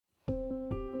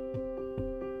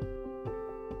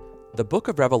The book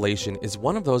of Revelation is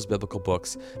one of those biblical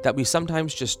books that we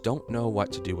sometimes just don't know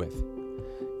what to do with.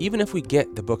 Even if we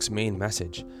get the book's main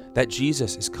message, that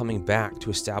Jesus is coming back to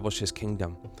establish his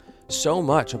kingdom, so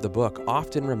much of the book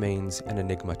often remains an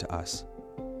enigma to us.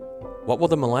 What will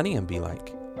the millennium be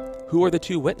like? Who are the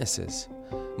two witnesses?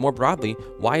 More broadly,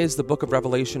 why is the book of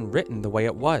Revelation written the way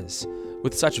it was,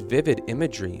 with such vivid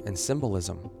imagery and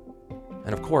symbolism?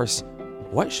 And of course,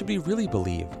 what should we really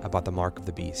believe about the mark of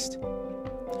the beast?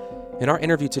 In our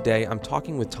interview today, I'm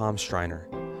talking with Tom Schreiner,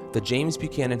 the James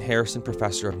Buchanan Harrison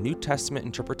Professor of New Testament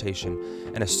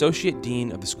Interpretation and Associate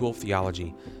Dean of the School of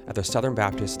Theology at the Southern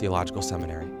Baptist Theological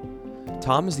Seminary.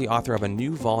 Tom is the author of a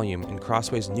new volume in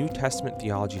Crossway's New Testament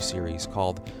theology series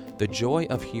called The Joy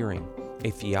of Hearing, a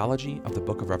Theology of the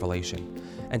Book of Revelation.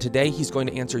 And today he's going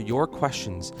to answer your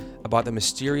questions about the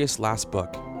mysterious last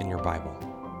book in your Bible.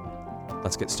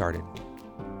 Let's get started.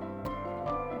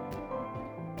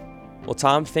 Well,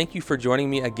 Tom, thank you for joining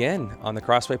me again on the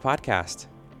Crossway podcast.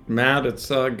 Matt, it's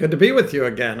good to be with you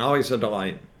again. Always a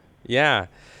delight. Yeah.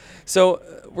 So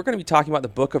we're going to be talking about the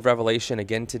book of Revelation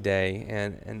again today.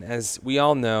 And as we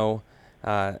all know,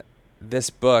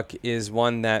 this book is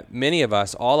one that many of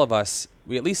us, all of us,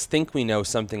 we at least think we know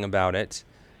something about it.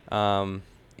 And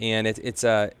it's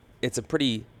a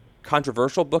pretty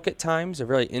controversial book at times, a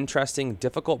really interesting,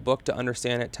 difficult book to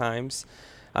understand at times.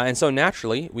 And so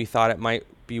naturally, we thought it might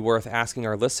be worth asking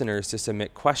our listeners to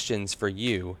submit questions for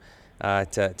you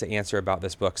to answer about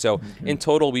this book. So in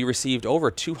total, we received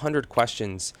over 200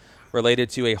 questions related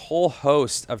to a whole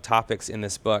host of topics in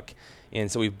this book. And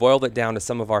so we've boiled it down to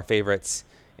some of our favorites,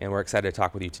 and we're excited to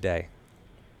talk with you today.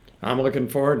 I'm looking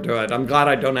forward to it. I'm glad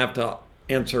I don't have to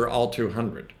answer all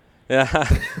 200.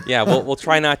 Yeah, we'll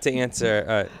try not to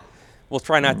answer. We'll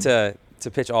try not to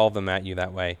pitch all of them at you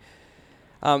that way.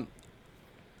 A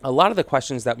lot of the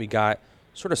questions that we got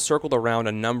sort of circled around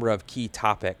a number of key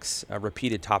topics,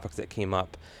 repeated topics that came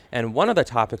up. And one of the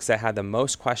topics that had the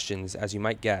most questions, as you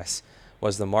might guess,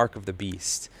 was the mark of the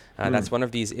beast. That's one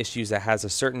of these issues that has a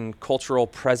certain cultural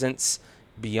presence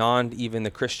beyond even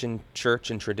the Christian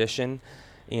church and tradition.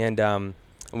 And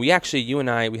we actually, you and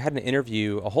I, we had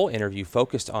a whole interview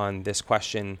focused on this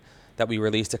question that we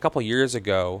released a couple years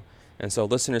ago. And so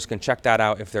listeners can check that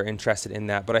out if they're interested in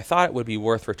that. But I thought it would be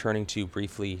worth returning to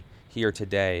briefly here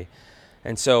today.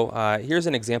 And so here's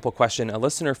an example question. A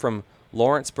listener from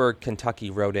Lawrenceburg, Kentucky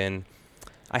wrote in,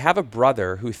 I have a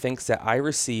brother who thinks that I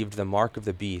received the mark of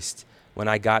the beast when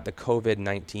I got the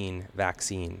COVID-19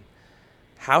 vaccine.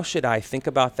 How should I think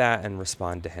about that and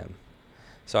respond to him?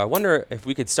 So I wonder if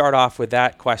we could start off with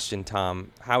that question, Tom.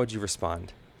 How would you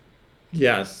respond?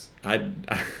 Yes,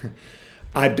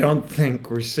 I don't think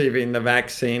receiving the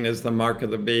vaccine is the mark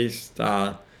of the beast.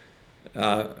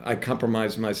 I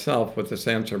compromise myself with this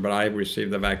answer, but I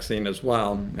received the vaccine as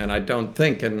well. And I don't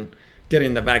think in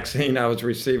getting the vaccine I was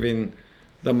receiving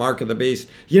the mark of the beast.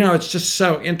 You know, it's just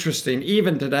so interesting.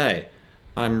 Even today,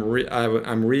 I'm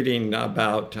reading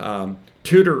about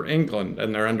Tudor England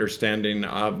and their understanding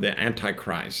of the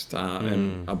Antichrist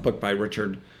in a book by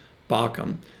Richard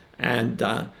Bauckham.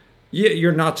 And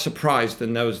you're not surprised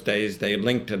in those days they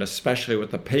linked it especially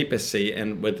with the papacy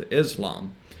and with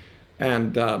Islam.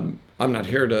 And I'm not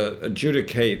here to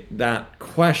adjudicate that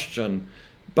question,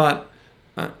 but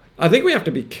I think we have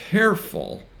to be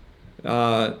careful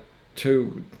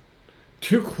to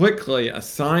too quickly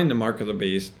assign the mark of the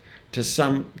beast to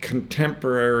some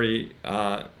contemporary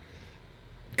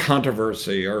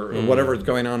controversy or whatever is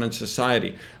going on in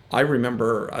society. I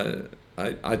remember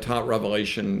I taught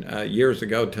Revelation years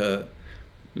ago to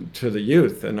the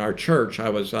youth in our church. I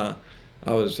was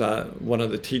one of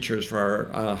the teachers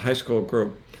for our high school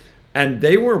group, and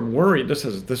they were worried. This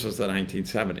was the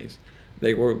 1970s.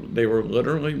 They were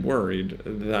literally worried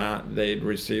that they'd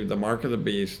receive the mark of the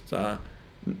beast,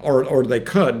 or they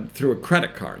could through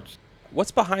credit cards.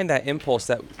 What's behind that impulse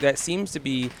that seems to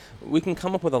be, we can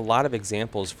come up with a lot of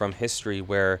examples from history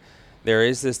where there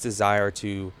is this desire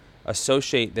to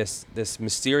associate this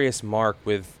mysterious mark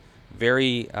with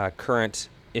very current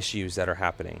issues that are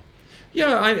happening.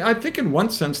 Yeah, I think in one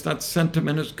sense that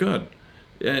sentiment is good.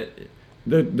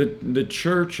 The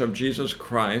Church of Jesus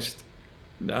Christ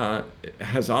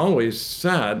has always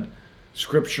said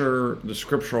the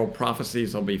scriptural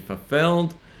prophecies will be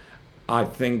fulfilled. I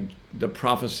think the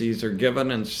prophecies are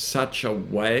given in such a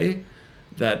way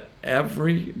that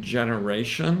every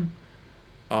generation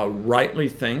rightly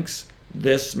thinks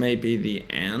this may be the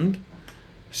end.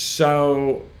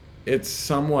 So it's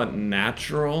somewhat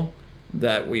natural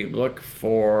that we look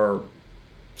for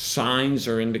signs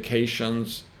or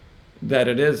indications that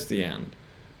it is the end.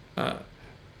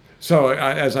 So,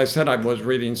 as I said, I was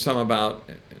reading some about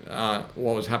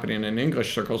what was happening in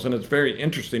English circles, and it's very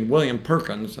interesting. William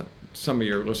Perkins, some of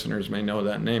your listeners may know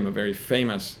that name, a very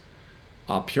famous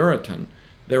Puritan.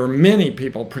 There were many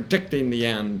people predicting the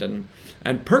end,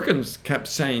 and Perkins kept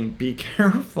saying, "Be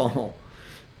careful."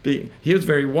 He was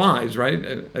very wise,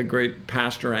 right? A great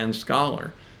pastor and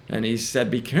scholar, and he said,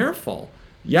 "Be careful.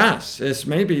 Yes, this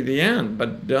may be the end,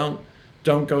 but don't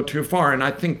go too far." And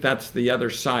I think that's the other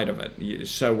side of it.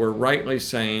 So we're rightly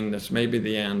saying this may be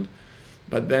the end,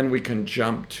 but then we can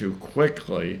jump too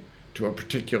quickly to a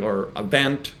particular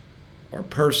event or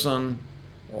person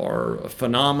or a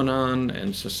phenomenon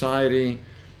in society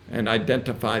and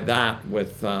identify that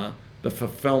with the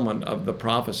fulfillment of the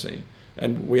prophecy.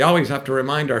 And we always have to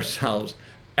remind ourselves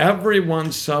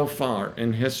everyone so far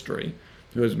in history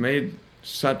who has made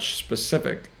such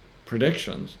specific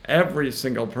predictions, every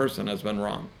single person has been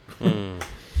wrong.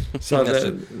 So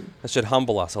that should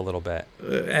humble us a little bit.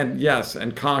 And yes,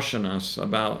 and caution us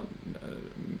about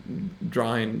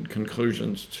drawing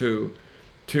conclusions too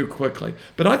quickly.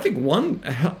 But I think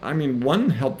one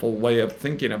helpful way of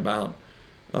thinking about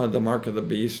the mark of the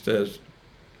beast is,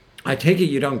 I take it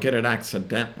you don't get it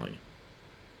accidentally,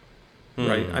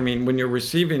 right? I mean, when you're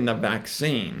receiving the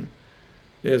vaccine,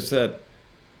 is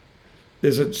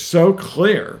it so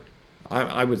clear?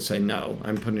 I would say no.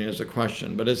 I'm putting it as a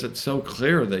question, but is it so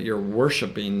clear that you're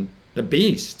worshiping the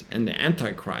beast and the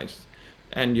Antichrist,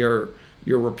 and you're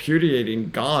repudiating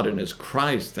God and His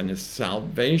Christ and His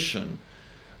salvation?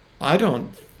 I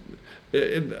don't.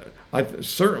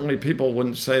 Certainly, people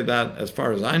wouldn't say that, as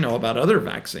far as I know, about other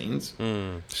vaccines.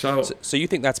 So you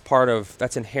think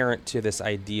that's inherent to this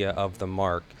idea of the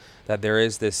mark, that there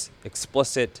is this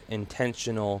explicit,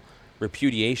 intentional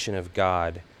repudiation of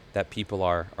God that people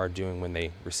are doing when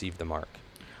they receive the mark.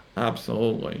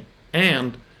 Absolutely.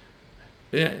 But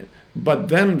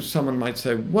then someone might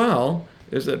say, well,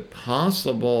 is it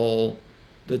possible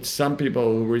that some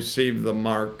people who receive the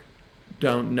mark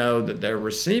don't know that they're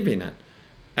receiving it?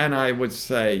 And I would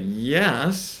say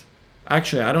yes.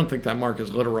 Actually, I don't think that mark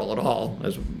is literal at all,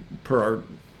 as per our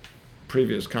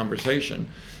previous conversation.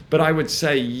 But I would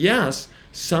say yes,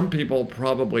 some people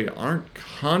probably aren't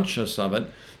conscious of it,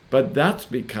 but that's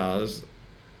because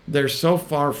they're so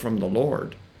far from the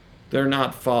Lord. They're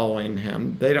not following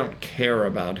Him. They don't care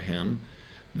about Him.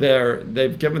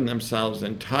 They've given themselves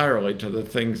entirely to the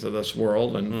things of this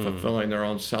world and fulfilling their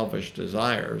own selfish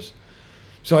desires.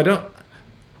 So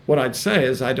what I'd say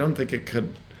is, I don't think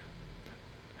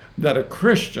that a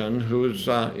Christian who's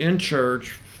in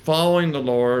church, following the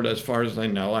Lord as far as they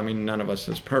know, I mean, none of us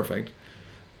is perfect,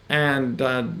 and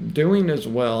doing His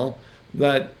will,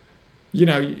 that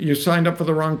you signed up for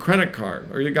the wrong credit card,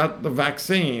 or you got the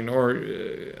vaccine, or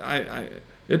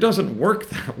it doesn't work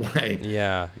that way.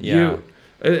 Yeah.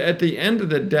 At the end of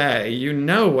the day, you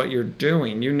know what you're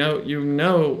doing. You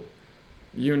know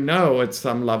at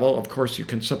some level. Of course, you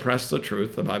can suppress the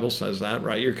truth. The Bible says that,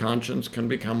 right? Your conscience can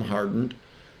become hardened,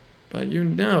 but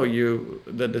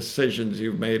the decisions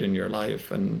you've made in your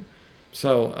life. And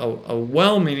so a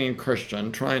well-meaning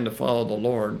Christian trying to follow the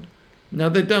Lord, no,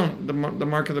 they don't. The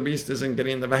mark of the beast isn't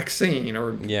getting the vaccine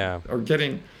or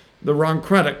getting the wrong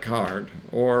credit card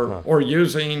or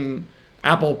using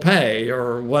Apple Pay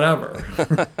or whatever.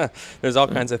 There's all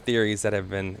kinds of theories that have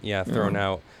been thrown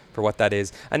out for what that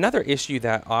is. Another issue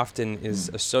that often is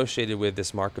associated with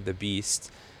this mark of the beast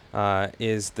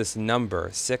is this number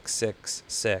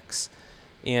 666.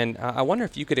 And I wonder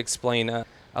if you could explain.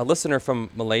 A listener from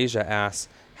Malaysia asks,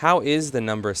 how is the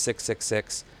number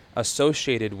 666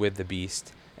 associated with the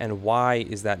beast, and why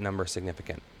is that number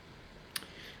significant?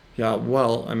 Yeah,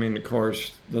 well, I mean, of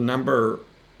course, the number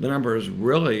is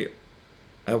really,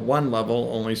 at one level,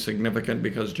 only significant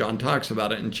because John talks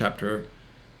about it in chapter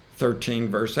 13,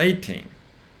 verse 18.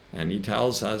 And he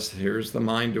tells us, here's the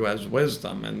mind who has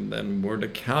wisdom, and then we're to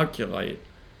calculate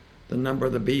the number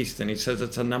of the beast. And he says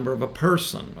it's a number of a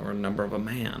person or a number of a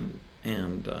man.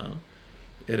 And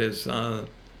it is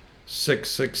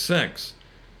 666.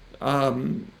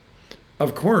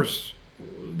 Of course,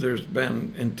 there's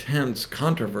been intense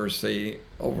controversy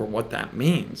over what that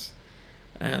means.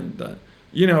 And,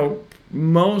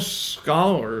 most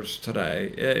scholars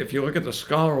today, if you look at the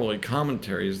scholarly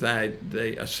commentaries,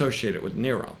 they associate it with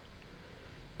Nero.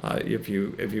 If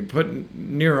you put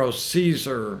Nero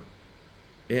Caesar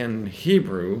in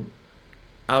Hebrew,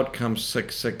 out comes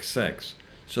 666.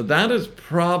 So that is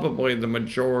probably the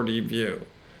majority view,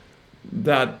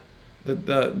 that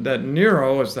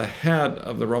Nero, as the head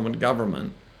of the Roman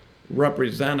government,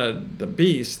 represented the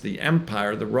beast, the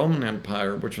empire, the Roman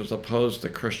Empire, which was opposed to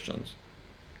Christians.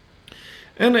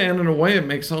 And in a way, it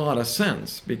makes a lot of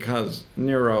sense because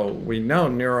we know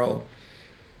Nero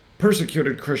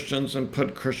persecuted Christians and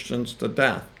put Christians to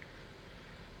death.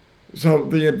 So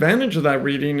the advantage of that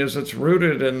reading is it's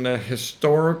rooted in the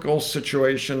historical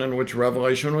situation in which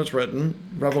Revelation was written.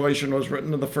 Revelation was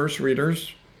written to the first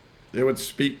readers. It would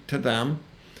speak to them.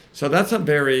 So that's a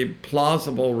very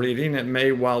plausible reading. It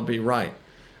may well be right.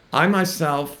 I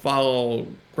myself follow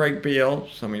Greg Beale.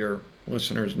 Some of your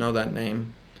listeners know that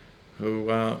name, who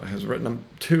has written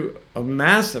a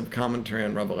massive commentary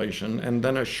on Revelation, and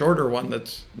then a shorter one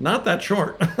that's not that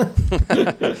short.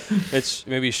 It's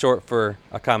maybe short for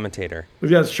a commentator.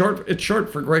 Yeah, it's short. It's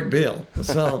short for Greg Beale.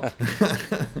 So,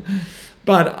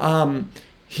 but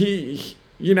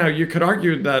you could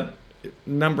argue that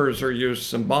numbers are used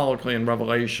symbolically in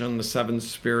Revelation. The seven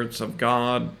spirits of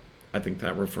God. I think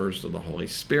that refers to the Holy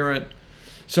Spirit.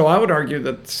 So I would argue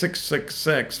that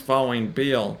 666, following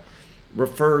Beale,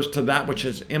 refers to that which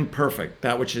is imperfect,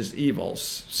 that which is evil.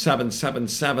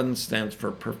 777 stands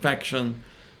for perfection.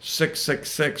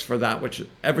 666 for that which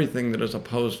everything that is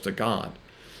opposed to God.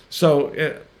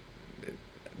 So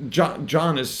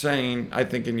John is saying, I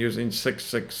think, in using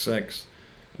 666,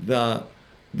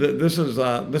 this is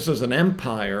an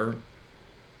empire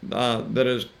that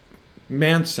is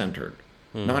man-centered,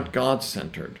 not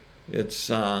God-centered.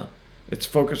 It's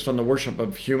focused on the worship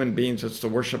of human beings. It's the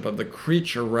worship of the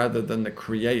creature rather than the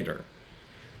creator.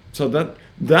 So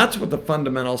that's what the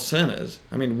fundamental sin is.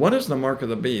 I mean, what is the mark of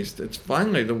the beast? It's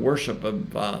finally the worship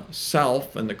of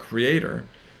self and the creator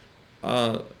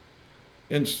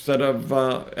instead of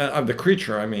the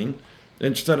creature,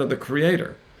 instead of the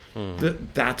creator.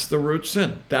 That's the root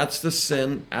sin. That's the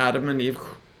sin Adam and Eve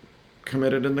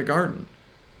committed in the garden.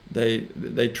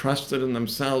 They trusted in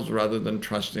themselves rather than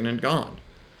trusting in God.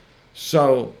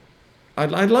 So I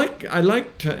like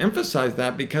to emphasize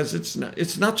that because it's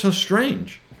not so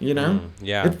strange,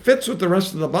 Yeah. It fits with the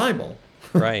rest of the Bible.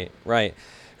 Right.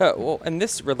 Well, and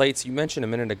this relates. You mentioned a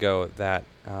minute ago that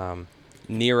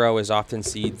Nero is often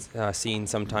seen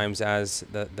sometimes as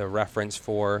the reference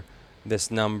for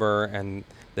this number, and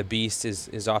the beast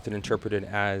is often interpreted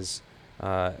as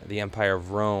the Empire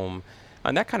of Rome,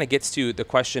 and that kind of gets to the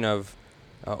question of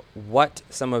what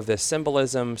some of this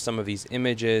symbolism, some of these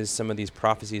images, some of these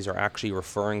prophecies are actually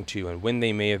referring to, and when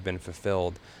they may have been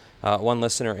fulfilled. One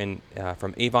listener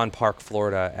from Avon Park,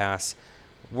 Florida, asks,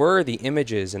 were the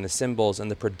images and the symbols and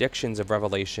the predictions of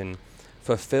Revelation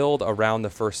fulfilled around the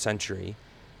first century?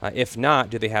 If not,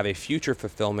 do they have a future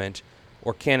fulfillment,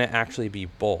 or can it actually be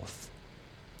both?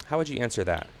 How would you answer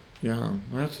that? Yeah,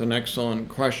 that's an excellent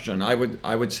question. I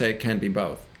would say it can be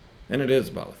both, and it is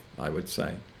both, I would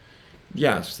say.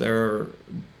 Yes, there are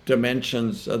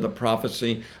dimensions of the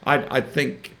prophecy. I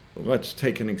think, let's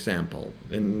take an example.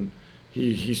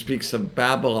 He speaks of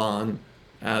Babylon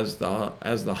as the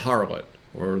harlot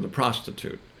or the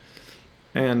prostitute.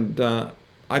 And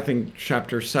I think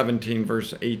chapter 17,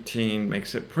 verse 18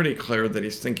 makes it pretty clear that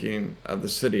he's thinking of the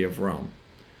city of Rome.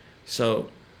 So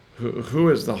who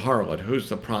is the harlot? Who's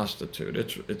the prostitute?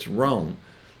 It's Rome,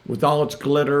 with all its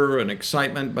glitter and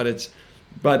excitement,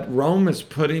 but Rome is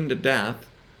putting to death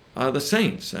the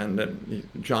saints. And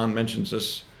John mentions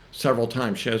this several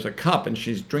times. She has a cup and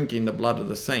she's drinking the blood of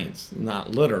the saints.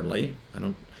 Not literally,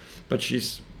 but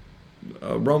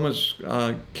Rome is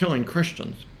killing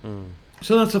Christians.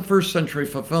 So that's a first century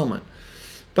fulfillment.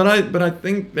 But I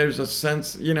think there's a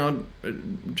sense,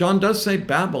 John does say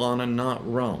Babylon and not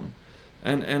Rome.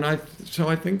 So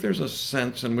I think there's a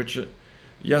sense in which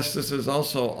yes, this is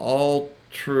also all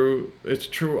true. It's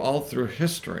true all through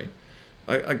history.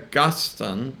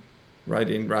 Augustine,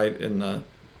 writing right in the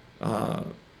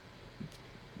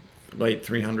late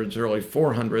 300s, early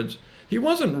 400s, he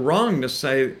wasn't wrong to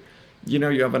say, you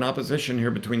have an opposition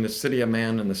here between the city of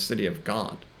man and the city of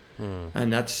God.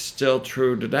 And that's still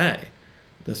true today.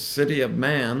 The city of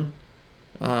man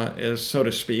is, so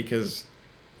to speak, is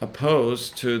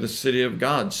opposed to the city of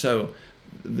God. So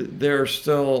there are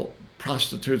still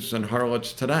prostitutes and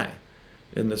harlots today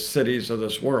in the cities of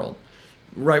this world.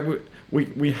 Right?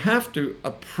 We have to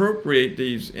appropriate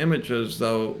these images,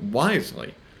 though,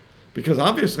 wisely, because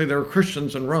obviously there are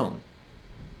Christians in Rome,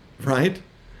 right?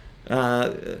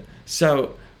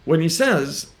 So when he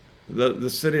says the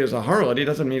city is a harlot, he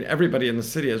doesn't mean everybody in the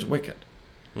city is wicked.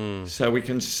 So we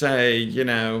can say,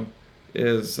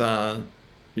 is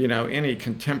any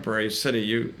contemporary city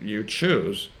you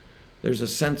choose, there's a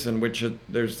sense in which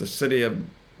there's the city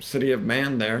of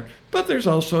man there, but there's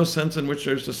also a sense in which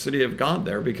there's the city of God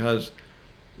there, because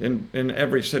in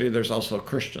every city there's also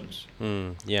Christians.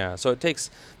 Yeah, so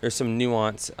there's some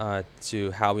nuance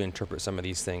to how we interpret some of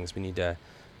these things. We need to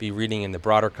be reading in the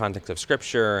broader context of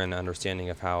Scripture and understanding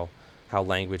of how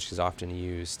language is often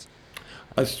used.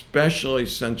 Especially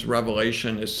since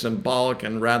Revelation is symbolic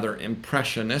and rather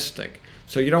impressionistic.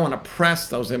 So you don't want to press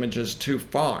those images too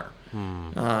far.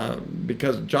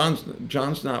 Because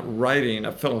John's not writing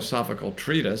a philosophical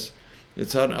treatise.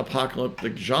 It's an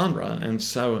apocalyptic genre, and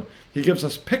so he gives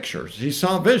us pictures. He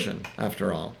saw vision,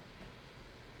 after all.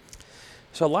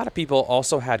 So a lot of people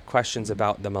also had questions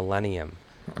about the millennium.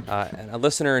 And a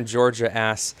listener in Georgia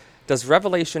asks, does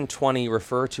Revelation 20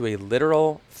 refer to a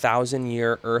literal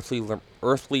 1,000-year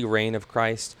earthly reign of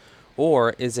Christ,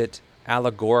 or is it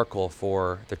allegorical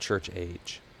for the church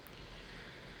age?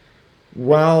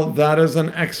 Well, that is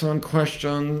an excellent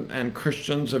question, and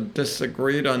Christians have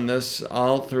disagreed on this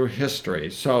all through history.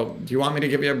 So, do you want me to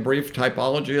give you a brief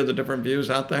typology of the different views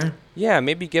out there? Yeah,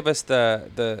 maybe give us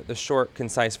the short,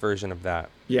 concise version of that.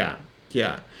 Yeah,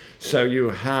 yeah. So you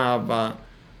have a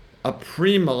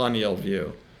premillennial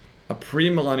view. A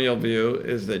premillennial view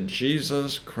is that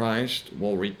Jesus Christ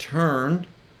will return.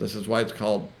 This is why it's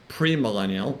called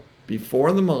premillennial,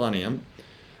 before the millennium,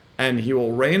 and he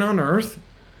will reign on earth.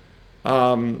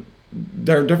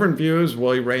 There are different views.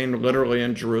 Will he reign literally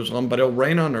in Jerusalem? But he'll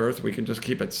reign on earth. We can just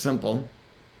keep it simple.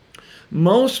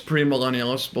 Most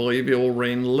premillennialists believe he will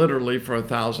reign literally for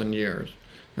 1,000 years.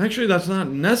 Actually, that's not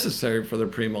necessary for the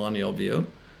premillennial view.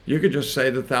 You could just say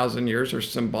the 1,000 years are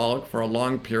symbolic for a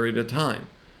long period of time.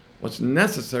 What's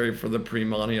necessary for the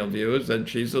premillennial view is that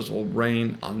Jesus will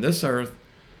reign on this earth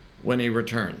when he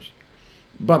returns.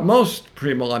 But most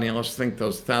premillennialists think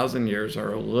those 1,000 years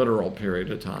are a literal period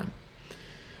of time.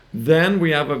 Then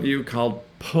we have a view called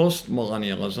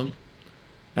postmillennialism,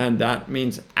 and that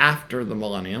means after the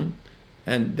millennium,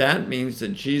 and that means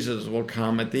that Jesus will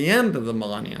come at the end of the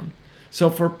millennium. So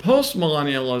for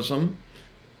postmillennialism,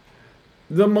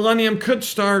 the millennium could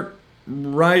start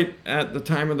right at the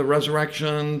time of the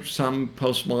resurrection. Some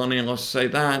postmillennialists say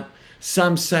that.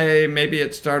 Some say maybe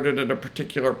it started at a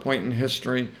particular point in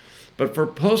history. But for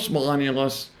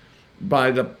postmillennialists,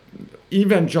 by the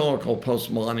evangelical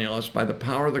postmillennialists, by the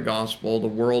power of the gospel, the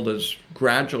world is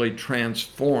gradually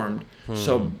transformed.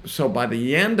 So by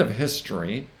the end of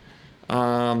history,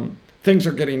 things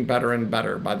are getting better and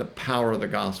better by the power of the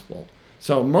gospel.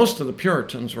 So most of the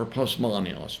Puritans were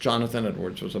postmillennialists. Jonathan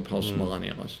Edwards was a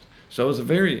postmillennialist. So it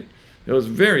was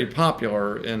very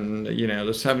popular in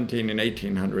the 17 and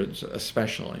 1800s,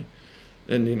 especially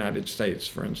in the United States,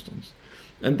 for instance.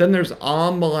 And then there's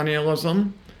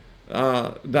amillennialism.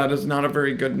 That is not a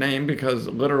very good name because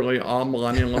literally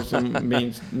amillennialism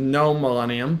means no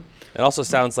millennium. It also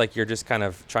sounds like you're just kind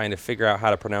of trying to figure out how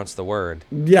to pronounce the word.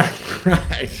 Yeah,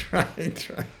 right.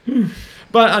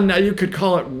 But you could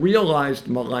call it realized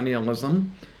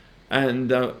millennialism. And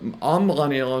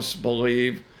amillennialists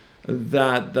believe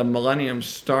that the millennium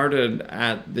started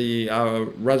at the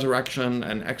resurrection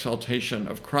and exaltation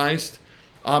of Christ.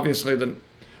 Obviously,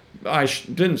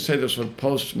 didn't say this with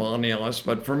post-millennialists,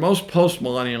 but for most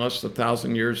post-millennialists,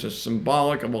 1,000 years is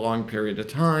symbolic of a long period of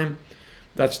time.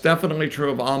 That's definitely true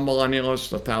of all millennialists.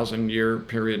 The 1,000-year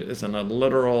period isn't a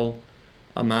literal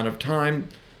amount of time,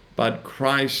 but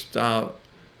Christ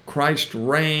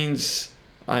reigns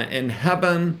in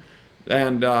heaven,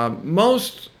 and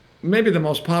maybe the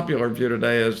most popular view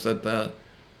today is that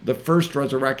the first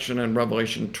resurrection in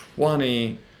Revelation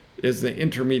 20 is the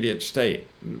intermediate state.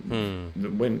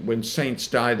 When saints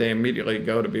die, they immediately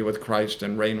go to be with Christ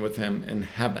and reign with him in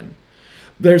heaven.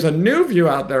 There's a new view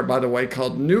out there, by the way,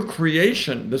 called New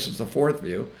Creation. This is the fourth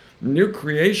view, New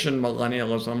Creation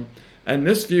millennialism. And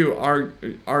this view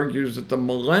argues that the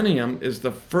millennium is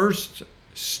the first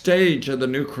stage of the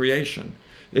new creation.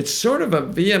 It's sort of a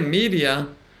via media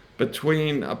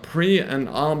between a pre and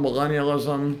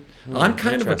amillennialism. I'm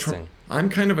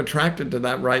kind of attracted to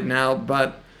that right now,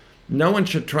 but no one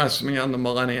should trust me on the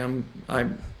millennium.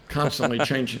 I'm constantly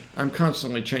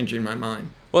changing my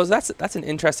mind. Well, that's an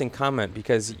interesting comment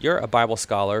because you're a Bible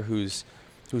scholar who's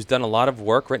done a lot of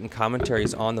work, written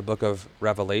commentaries on the book of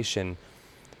Revelation.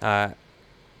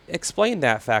 Explain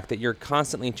that fact that you're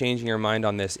constantly changing your mind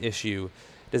on this issue.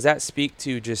 Does that speak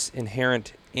to just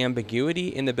inherent ambiguity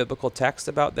in the biblical text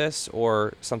about this,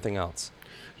 or something else?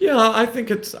 Yeah, I think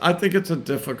it's a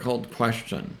difficult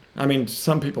question. I mean,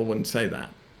 some people wouldn't say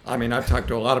that. I mean, I've talked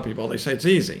to a lot of people. They say it's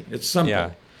easy, it's simple.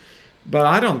 Yeah. But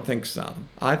I don't think so.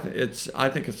 I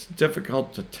think it's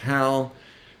difficult to tell.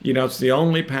 It's the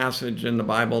only passage in the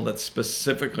Bible that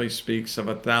specifically speaks of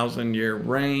 1,000-year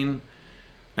reign,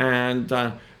 and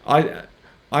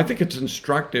I think it's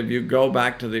instructive. You go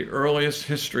back to the earliest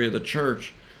history of the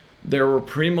church. There were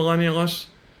premillennialists,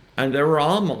 and there were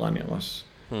amillennialists,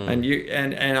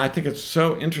 And I think it's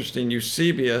so interesting.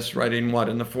 Eusebius, writing what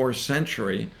in the 4th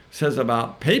century, says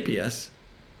about Papias.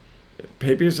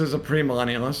 Papias is a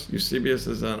premillennialist. Eusebius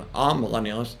is an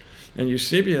amillennialist. And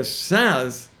Eusebius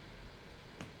says,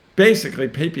 basically,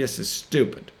 Papias is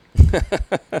stupid.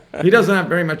 He doesn't have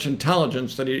very much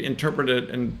intelligence that he interpreted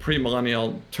in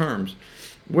premillennial terms,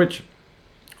 which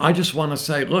I just want to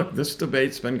say, look, this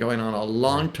debate's been going on a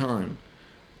long time.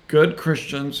 Good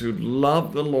Christians who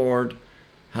love the Lord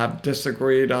have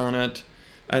disagreed on it.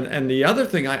 And the other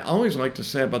thing I always like to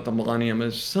say about the millennium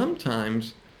is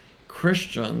sometimes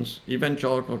Christians,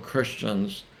 evangelical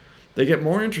Christians, they get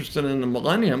more interested in the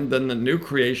millennium than the new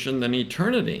creation, than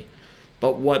eternity.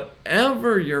 But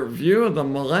whatever your view of the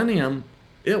millennium,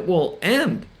 it will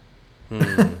end.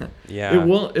 Yeah. It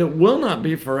will not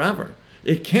be forever.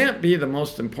 It can't be the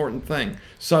most important thing.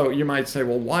 So you might say,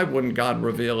 well, why wouldn't God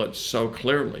reveal it so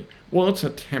clearly? Well, it's a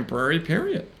temporary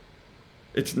period.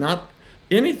 It's not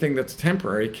anything that's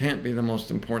temporary can't be the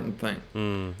most important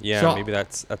thing. Yeah, so, maybe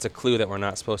that's a clue that we're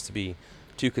not supposed to be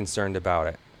too concerned about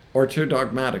it. Or too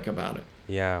dogmatic about it.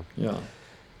 Yeah. Yeah.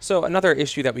 So another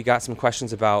issue that we got some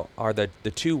questions about are the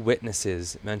two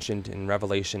witnesses mentioned in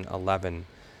Revelation 11.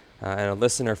 And a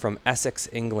listener from Essex,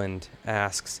 England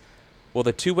asks, will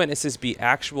the two witnesses be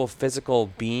actual physical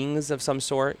beings of some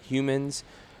sort, humans,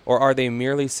 or are they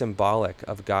merely symbolic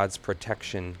of God's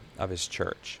protection of his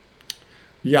church?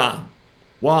 Yeah.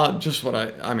 Well, just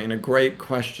a great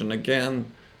question.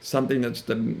 Again, something that's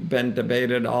been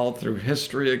debated all through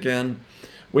history again.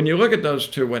 When you look at those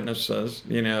two witnesses,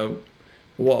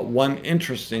 one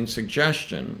interesting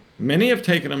suggestion, many have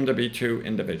taken them to be two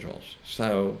individuals.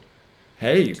 So,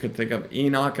 hey, you could think of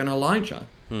Enoch and Elijah.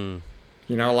 A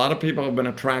lot of people have been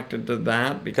attracted to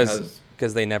that because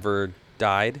they never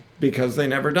died. Because they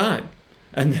never died.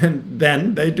 And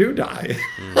then they do die.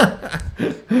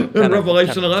 In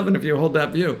Revelation 11, if you hold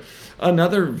that view.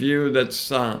 Another view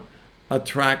that's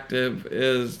attractive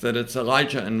is that it's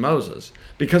Elijah and Moses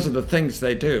because of the things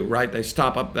they do, right? They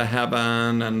stop up the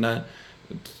heaven and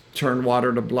turn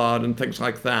water to blood and things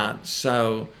like that.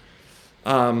 So,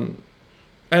 and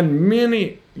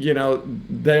many,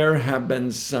 there have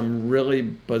been some really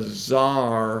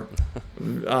bizarre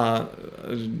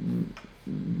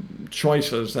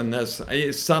choices in this,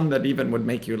 some that even would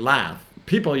make you laugh.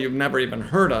 People you've never even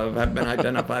heard of have been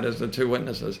identified as the two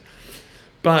witnesses.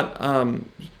 But,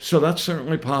 so that's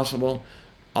certainly possible.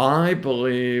 I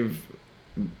believe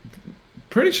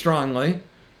pretty strongly,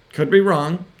 could be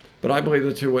wrong, but I believe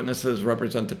the two witnesses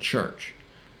represent the church.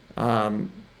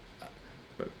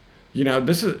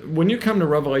 This is when you come to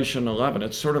Revelation 11,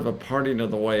 it's sort of a parting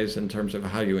of the ways in terms of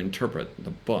how you interpret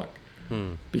the book.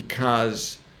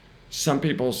 Because some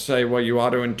people say, well, you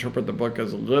ought to interpret the book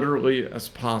as literally as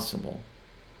possible.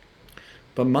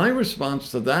 But my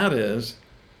response to that is,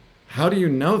 how do you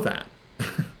know that?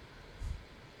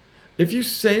 If you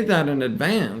say that in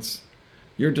advance,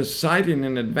 you're deciding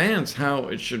in advance how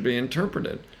it should be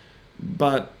interpreted.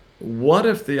 But what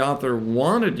if the author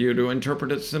wanted you to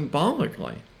interpret it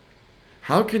symbolically?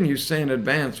 How can you say in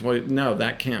advance, well, no,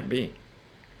 that can't be?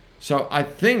 So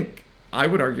I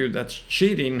would argue that's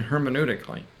cheating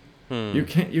hermeneutically. You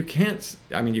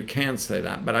can say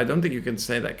that, but I don't think you can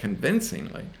say that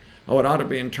convincingly. Oh, it ought to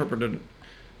be interpreted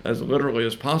as literally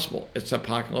as possible. It's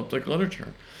apocalyptic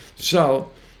literature.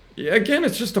 So, again,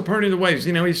 it's just a party of the ways.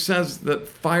 He says that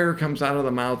fire comes out of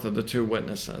the mouth of the two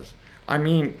witnesses. I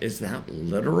mean, is that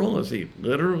literal? Is he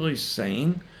literally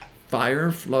saying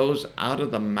fire flows out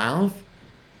of the mouth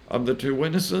of the two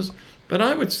witnesses? But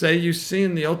I would say you see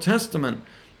in the Old Testament,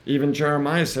 even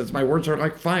Jeremiah says, my words are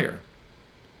like fire.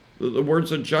 The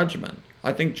words of judgment.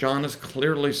 I think John is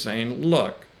clearly saying,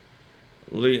 look,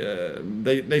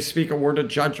 they speak a word of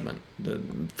judgment. The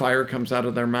fire comes out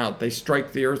of their mouth. They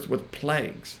strike the earth with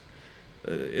plagues.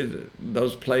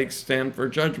 Those plagues stand for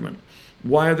judgment.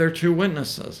 Why are there two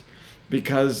witnesses?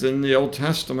 Because in the Old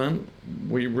Testament,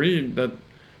 we read that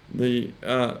the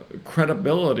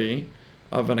credibility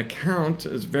of an account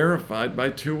is verified by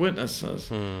two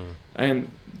witnesses.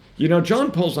 And,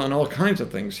 John pulls on all kinds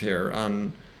of things here.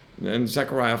 In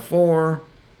Zechariah 4,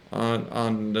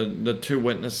 on the two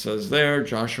witnesses there,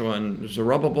 Joshua and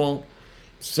Zerubbabel.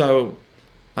 So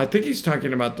I think he's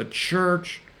talking about the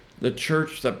church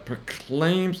that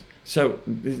proclaims. So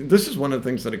this is one of the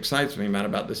things that excites me, Matt,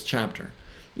 about this chapter.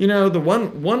 The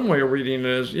one way of reading it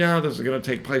is, this is going to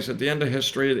take place at the end of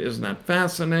history. Isn't that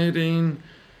fascinating?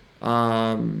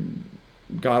 God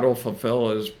will fulfill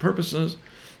his purposes.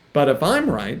 But if I'm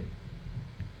right,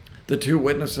 the two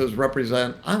witnesses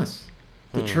represent us,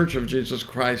 the Church of Jesus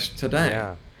Christ today.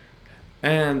 Yeah.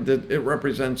 and that it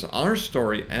represents our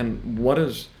story. And what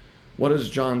is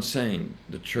John saying?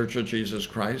 The Church of Jesus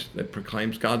Christ that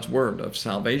proclaims God's word of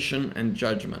salvation and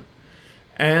judgment.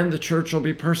 And the church will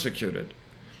be persecuted.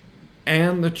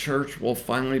 And the church will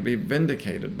finally be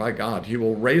vindicated by God. He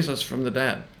will raise us from the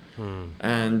dead.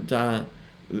 And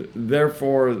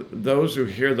therefore, those who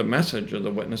hear the message of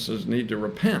the witnesses need to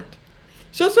repent.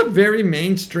 So it's a very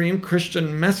mainstream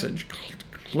Christian message,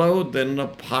 clothed in an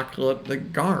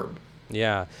apocalyptic garb.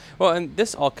 Yeah. Well, and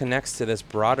this all connects to this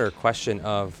broader question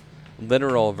of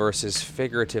literal versus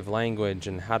figurative language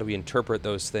and how do we interpret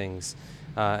those things.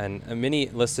 And many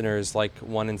listeners, like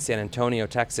one in San Antonio,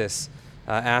 Texas,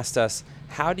 asked us,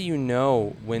 how do you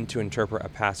know when to interpret a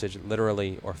passage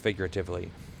literally or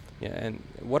figuratively? Yeah, and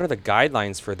what are the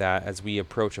guidelines for that as we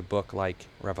approach a book like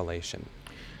Revelation?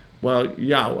 Well,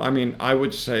 yeah, I mean, I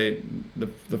would say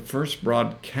the first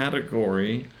broad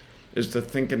category is to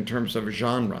think in terms of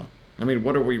genre. I mean,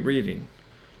 what are we reading?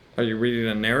 Are you reading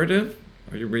a narrative?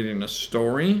 Are you reading a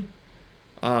story?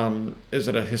 Is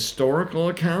it a historical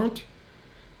account?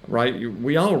 Right?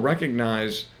 We all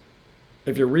recognize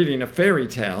if you're reading a fairy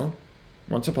tale,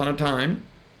 once upon a time,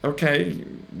 okay,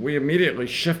 we immediately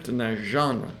shift in that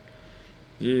genre.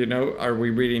 You know, are we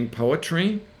reading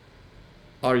poetry?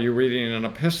 Are you reading an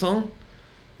epistle?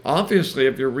 Obviously,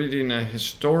 if you're reading a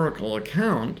historical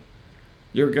account,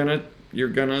 you're gonna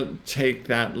take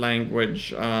that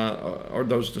language or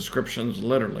those descriptions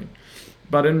literally.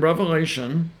 But in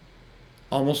Revelation,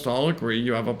 almost all agree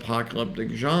you have apocalyptic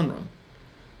genre.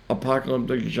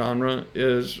 Apocalyptic genre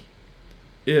is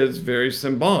very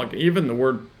symbolic. Even the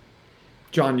word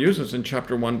John uses in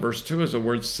chapter 1, verse 2 is the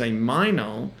word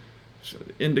semino,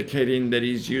 indicating that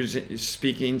he's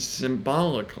speaking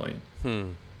symbolically.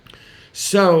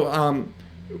 So,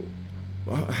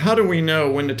 how do we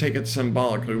know when to take it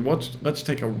symbolically? Let's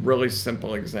take a really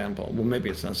simple example. Well, maybe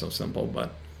it's not so simple,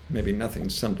 but maybe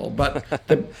nothing's simple. But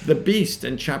the beast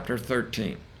in chapter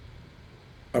 13.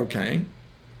 Okay,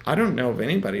 I don't know of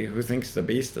anybody who thinks the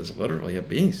beast is literally a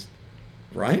beast,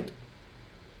 right?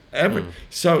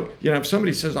 So, you know, if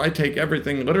somebody says, I take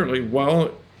everything literally,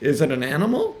 well, is it an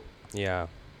animal? Yeah.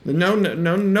 No,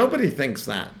 nobody thinks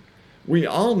that. We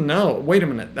all know, wait a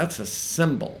minute, that's a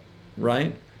symbol,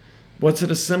 right? What's it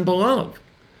a symbol of?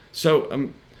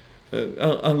 So,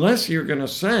 unless you're going to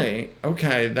say,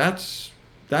 okay, that's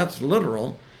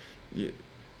literal,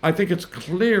 I think it's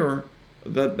clear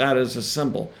that that is a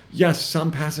symbol. Yes, some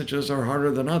passages are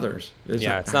harder than others.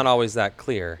 It's not always that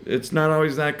clear. It's not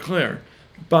always that clear.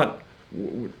 But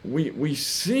we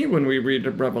see when we read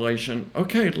Revelation,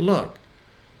 okay, look,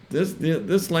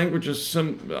 this language is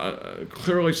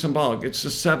clearly symbolic. It's the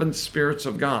seven spirits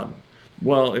of God.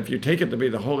 Well, if you take it to be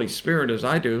the Holy Spirit, as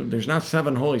I do, there's not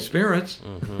seven Holy Spirits.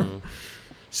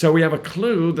 So we have a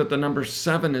clue that the number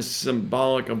 7 is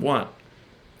symbolic of what?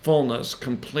 Fullness,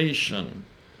 completion.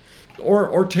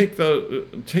 Or take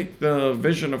the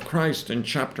vision of Christ in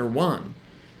chapter 1.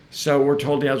 So we're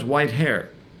told he has white hair.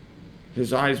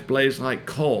 His eyes blaze like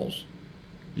coals.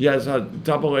 He has a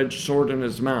double-edged sword in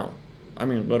his mouth. I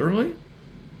mean, literally?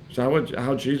 Is that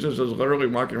how Jesus is literally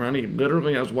walking around? He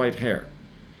literally has white hair.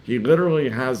 He literally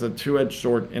has a two-edged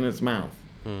sword in his mouth.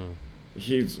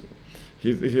 He's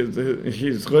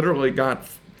literally got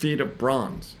feet of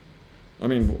bronze. I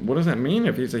mean, what does that mean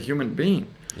if he's a human being?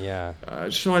 Yeah.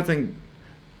 So I think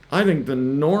the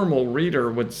normal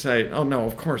reader would say, oh no,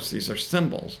 of course these are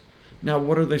symbols. Now,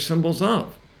 what are they symbols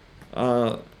of?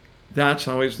 That's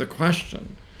always the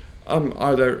question.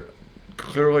 Are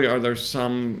there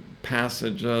some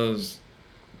passages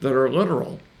that are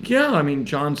literal? Yeah, I mean,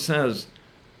 John says,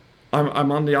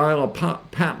 I'm on the Isle of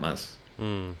Patmos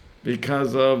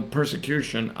because of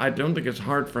persecution. I don't think it's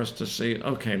hard for us to see,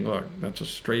 okay, look, that's a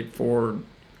straightforward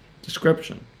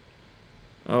description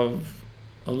of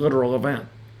a literal event.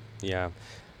 Yeah.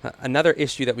 Another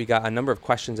issue that we got a number of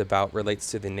questions about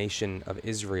relates to the nation of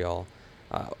Israel.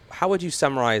 How would you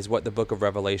summarize what the book of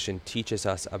Revelation teaches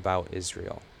us about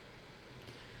Israel?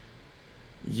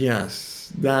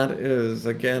 Yes, that is,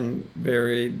 again,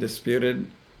 very disputed.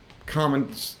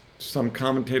 Some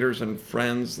commentators and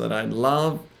friends that I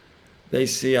love, they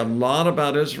see a lot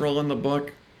about Israel in the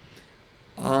book.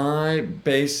 I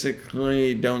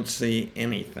basically don't see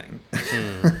anything.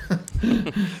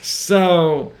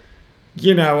 So,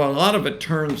 you know, a lot of it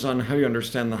turns on how you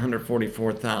understand the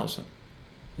 144,000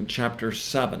 in chapter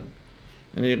 7.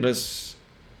 And he lists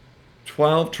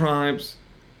 12 tribes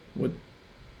with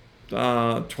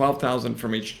 12,000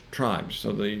 from each tribe.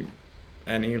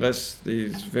 And he lists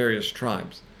these various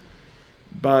tribes.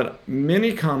 But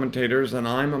many commentators, and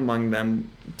I'm among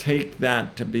them, take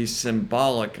that to be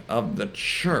symbolic of the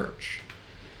church.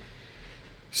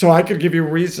 So I could give you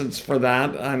reasons for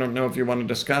that. I don't know if you want to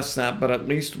discuss that, but at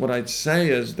least what I'd say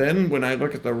is then when I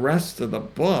look at the rest of the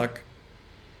book,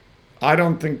 I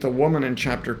don't think the woman in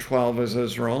chapter 12 is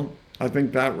Israel. I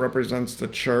think that represents the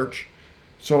church.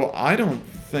 So I don't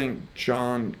think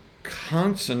John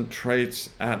concentrates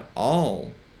at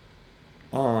all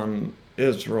on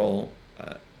Israel.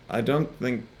 I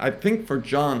think for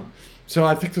John, so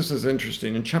I think this is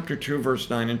interesting. In chapter 2, verse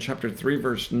 9, and chapter 3,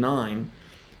 verse 9,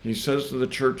 he says to the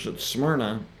church at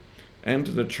Smyrna and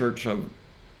to the church of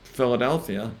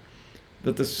Philadelphia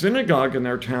that the synagogue in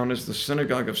their town is the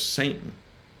synagogue of Satan.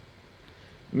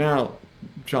 Now,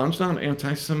 John's not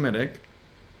anti Semitic.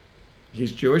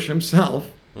 He's Jewish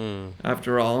himself,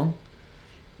 after all.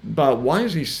 But why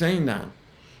is he saying that?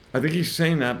 I think he's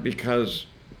saying that because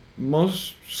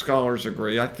most scholars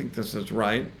agree, I think this is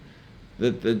right,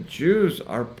 that the Jews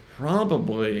are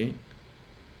probably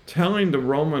telling the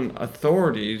Roman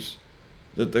authorities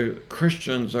that the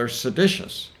Christians are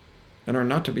seditious and are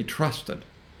not to be trusted.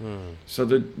 So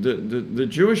the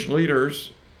Jewish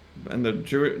leaders and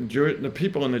the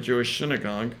people in the Jewish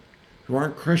synagogue who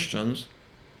aren't Christians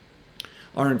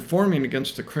are informing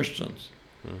against the Christians.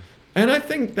 And I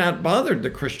think that bothered the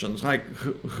Christians. Like,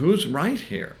 who's right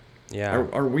here? Yeah.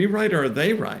 Are we right or are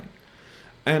they right?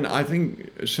 And I think,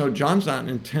 so John's not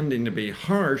intending to be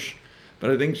harsh,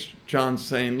 but I think John's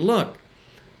saying, look,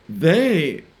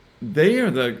 they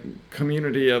are the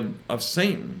community of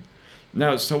Satan.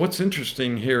 Now, so what's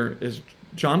interesting here is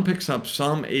John picks up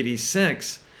Psalm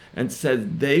 86 and says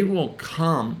they will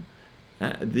come,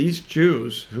 these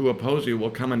Jews who oppose you will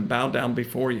come and bow down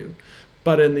before you.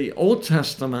 But in the Old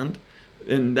Testament,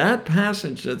 in that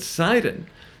passage that's cited,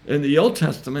 in the Old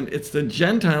Testament, it's the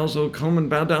Gentiles who will come and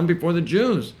bow down before the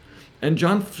Jews. And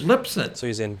John flips it. So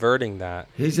he's inverting that.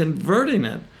 He's inverting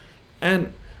it.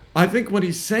 And I think what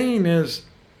he's saying is,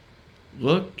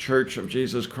 look, Church of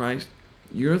Jesus Christ,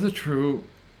 you're the true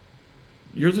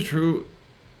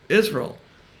Israel.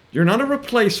 You're not a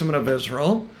replacement of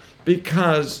Israel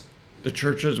because the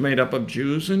church is made up of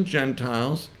Jews and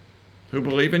Gentiles who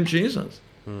believe in Jesus.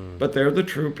 But they're the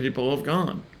true people of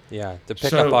God. Yeah, to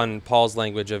pick up on Paul's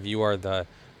language of you are the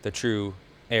true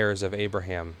heirs of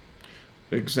Abraham.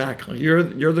 Exactly. You're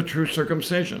the true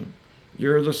circumcision.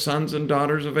 You're the sons and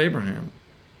daughters of Abraham.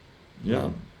 Yeah.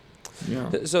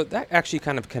 Yeah. So that actually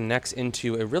kind of connects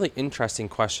into a really interesting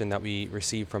question that we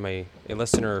received from a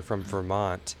listener from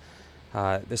Vermont.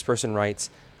 This person writes,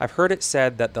 I've heard it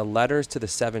said that the letters to the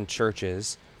 7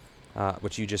 churches,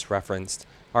 which you just referenced,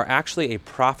 are actually a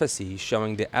prophecy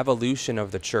showing the evolution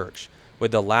of the church,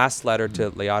 with the last letter to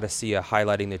Laodicea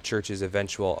highlighting the church's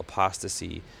eventual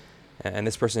apostasy. And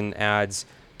this person adds,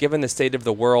 given the state of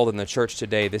the world and the church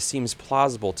today, this seems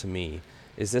plausible to me.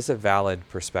 Is this a valid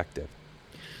perspective?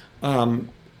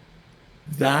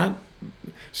 That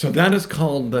is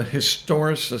called the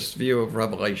historicist view of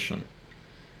Revelation.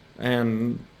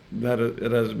 And that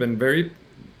it has been very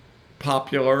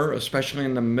popular, especially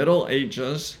in the Middle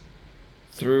Ages,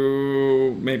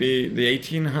 through maybe the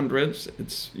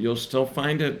 1800s. You'll still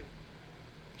find it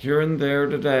here and there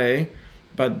today,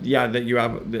 but yeah, that you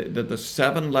have that the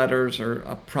 7 letters are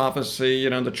a prophecy.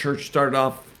 You know, the church started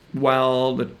off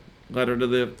well, the letter to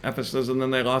the Ephesus, and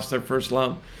then they lost their first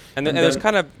love. And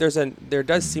there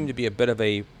does seem to be a bit of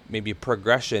a maybe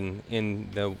progression in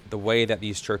the way that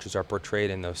these churches are portrayed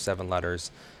in those 7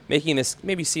 letters, making this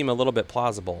maybe seem a little bit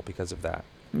plausible because of that.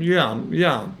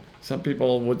 Yeah. Some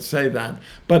people would say that.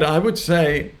 But I would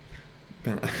say,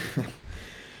 and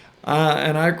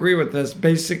I agree with this,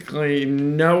 basically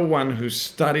no one who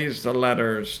studies the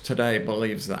letters today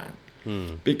believes that.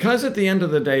 Because at the end of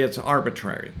the day, it's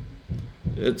arbitrary.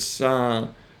 It's,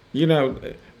 let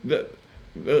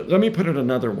me put it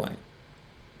another way.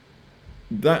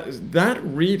 That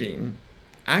reading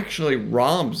actually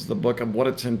robs the book of what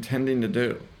it's intending to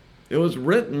do. It was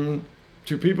written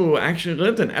to people who actually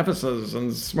lived in Ephesus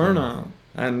and Smyrna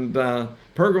and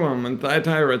Pergamum and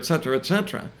Thyatira, etc.,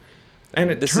 etc.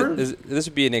 And this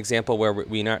would be an example where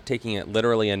we're not taking it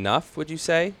literally enough, would you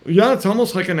say? Yeah, it's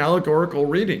almost like an allegorical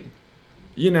reading.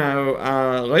 You know,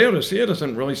 Laodicea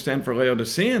doesn't really stand for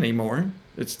Laodicea anymore.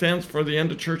 It stands for the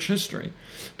end of church history.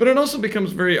 But it also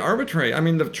becomes very arbitrary. I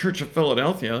mean, the Church of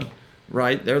Philadelphia,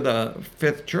 right? They're the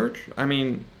 5th church. I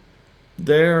mean,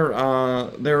 they're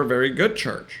a very good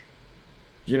church.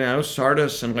 You know,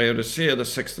 Sardis and Laodicea, the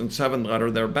 6th and 7th letter,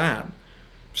 they're bad.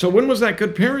 So when was that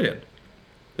good period?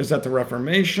 Is that the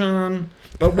Reformation?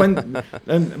 But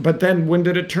then when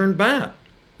did it turn bad?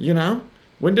 You know,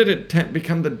 when did it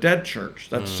become the dead church?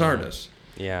 That's Sardis.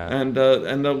 Yeah. And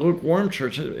the lukewarm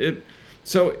church.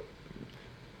 So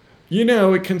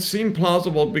It can seem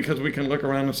plausible because we can look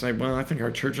around and say, well, I think our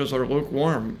churches are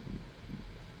lukewarm.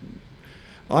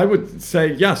 I would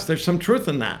say, yes, there's some truth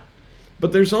in that.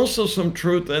 But there's also some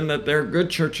truth in that there are good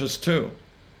churches too.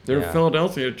 There are Yeah.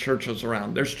 Philadelphia churches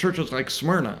around. There's churches like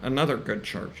Smyrna, another good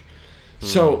church.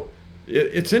 So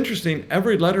it's interesting.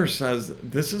 Every letter says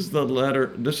this is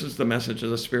the message of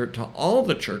the Spirit to all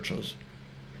the churches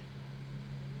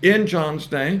in John's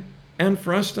day and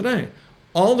for us today.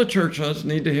 All the churches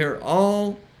need to hear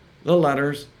all the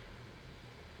letters.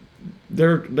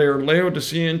 There are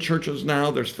Laodicean churches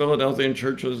now. There's Philadelphian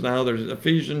churches now. There's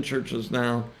Ephesian churches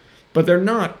now, but they're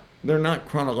not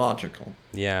chronological.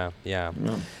 Yeah.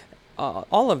 No.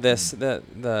 All of this, the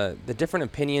different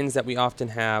opinions that we often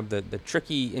have, the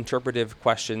tricky interpretive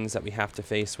questions that we have to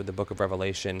face with the book of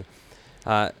Revelation,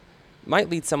 might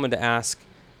lead someone to ask,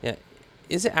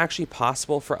 is it actually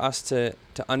possible for us to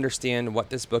understand what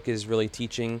this book is really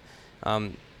teaching?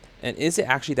 And is it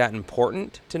actually that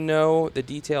important to know the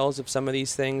details of some of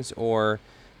these things? Or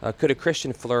could a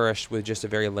Christian flourish with just a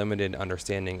very limited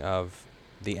understanding of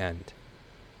the end?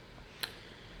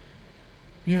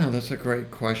 Yeah, that's a great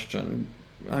question.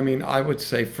 I mean, I would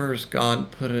say first,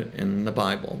 God put it in the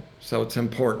Bible, so it's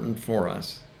important for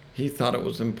us. He thought it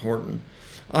was important.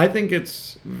 I think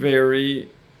it's very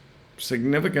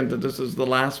significant that this is the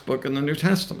last book in the New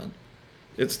Testament.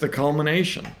 It's the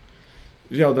culmination.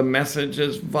 The message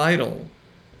is vital.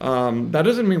 That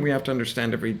doesn't mean we have to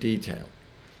understand every detail,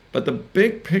 but the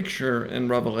big picture in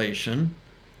Revelation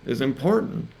is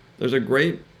important. There's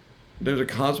a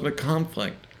cosmic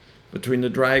conflict between the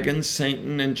dragon,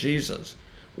 Satan, and Jesus.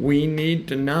 We need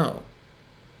to know.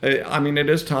 I mean, it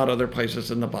is taught other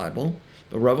places in the Bible,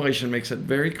 but Revelation makes it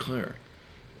very clear.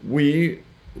 We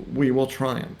will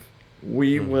triumph.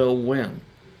 We will win.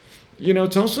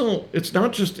 It's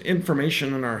not just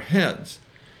information in our heads.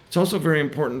 It's also very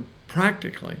important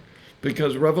practically,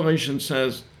 because Revelation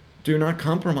says, do not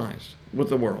compromise with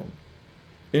the world.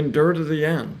 Endure to the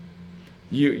end.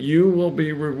 You will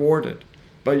be rewarded.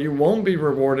 But you won't be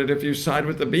rewarded if you side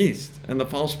with the beast and the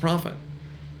false prophet,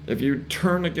 if you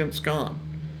turn against God.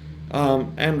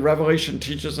 And Revelation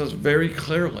teaches us very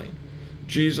clearly,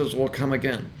 Jesus will come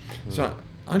again. So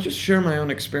I'll just share my own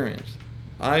experience.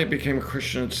 I became a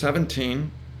Christian at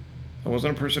 17. I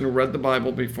wasn't a person who read the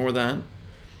Bible before that.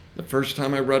 The first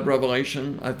time I read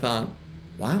Revelation, I thought,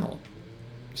 wow,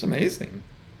 it's amazing.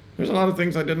 There's a lot of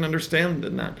things I didn't understand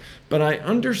in that. But I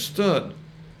understood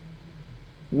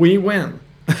we win.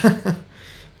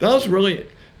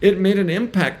 It made an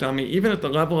impact on me, even at the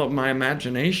level of my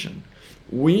imagination.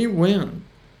 We win.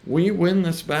 We win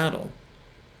this battle.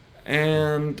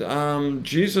 And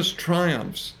Jesus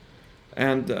triumphs.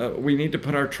 And we need to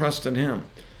put our trust in him.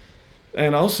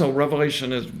 And also,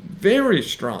 Revelation is very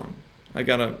strong. I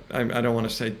don't want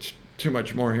to say too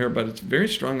much more here, but it's very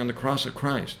strong on the cross of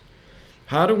Christ.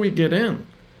 How do we get in?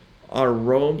 Our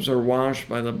robes are washed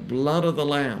by the blood of the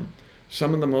Lamb.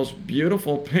 Some of the most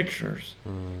beautiful pictures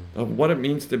of what it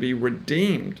means to be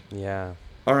redeemed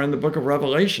are in the book of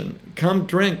Revelation. Come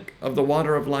drink of the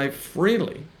water of life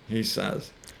freely, he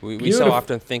says. We so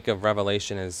often think of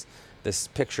Revelation as this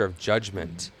picture of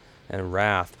judgment and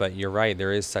wrath, but you're right,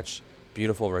 there is such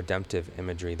beautiful redemptive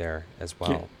imagery there as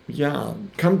well. Yeah,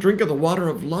 come drink of the water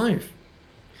of life.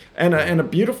 And a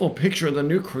beautiful picture of the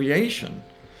new creation.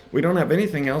 We don't have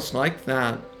anything else like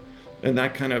that in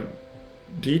that kind of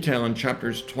detail in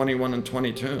chapters 21 and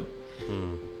 22.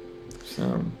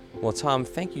 So, well, Tom,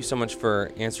 thank you so much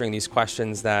for answering these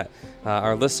questions that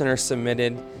our listeners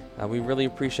submitted. We really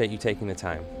appreciate you taking the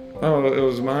time. Oh, it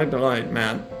was my delight,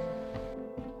 Matt.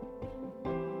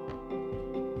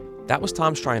 That was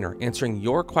Tom Schreiner answering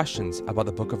your questions about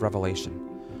the book of Revelation.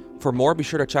 For more, be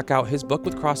sure to check out his book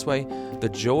with Crossway, The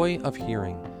Joy of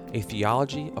Hearing, a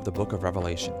theology of the book of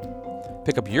Revelation.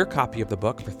 Pick up your copy of the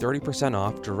book for 30%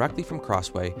 off directly from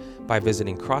Crossway by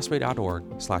visiting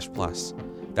crossway.org/plus.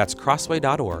 That's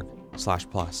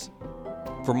crossway.org/plus.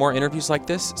 For more interviews like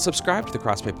this, subscribe to the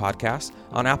Crossway Podcast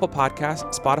on Apple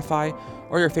Podcasts, Spotify,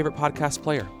 or your favorite podcast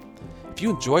player. If you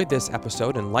enjoyed this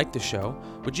episode and liked the show,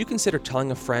 would you consider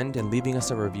telling a friend and leaving us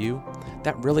a review?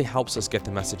 That really helps us get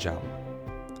the message out.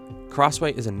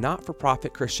 Crossway is a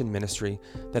not-for-profit Christian ministry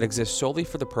that exists solely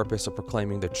for the purpose of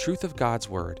proclaiming the truth of God's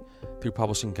Word through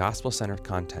publishing gospel-centered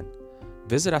content.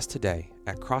 Visit us today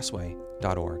at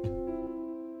crossway.org.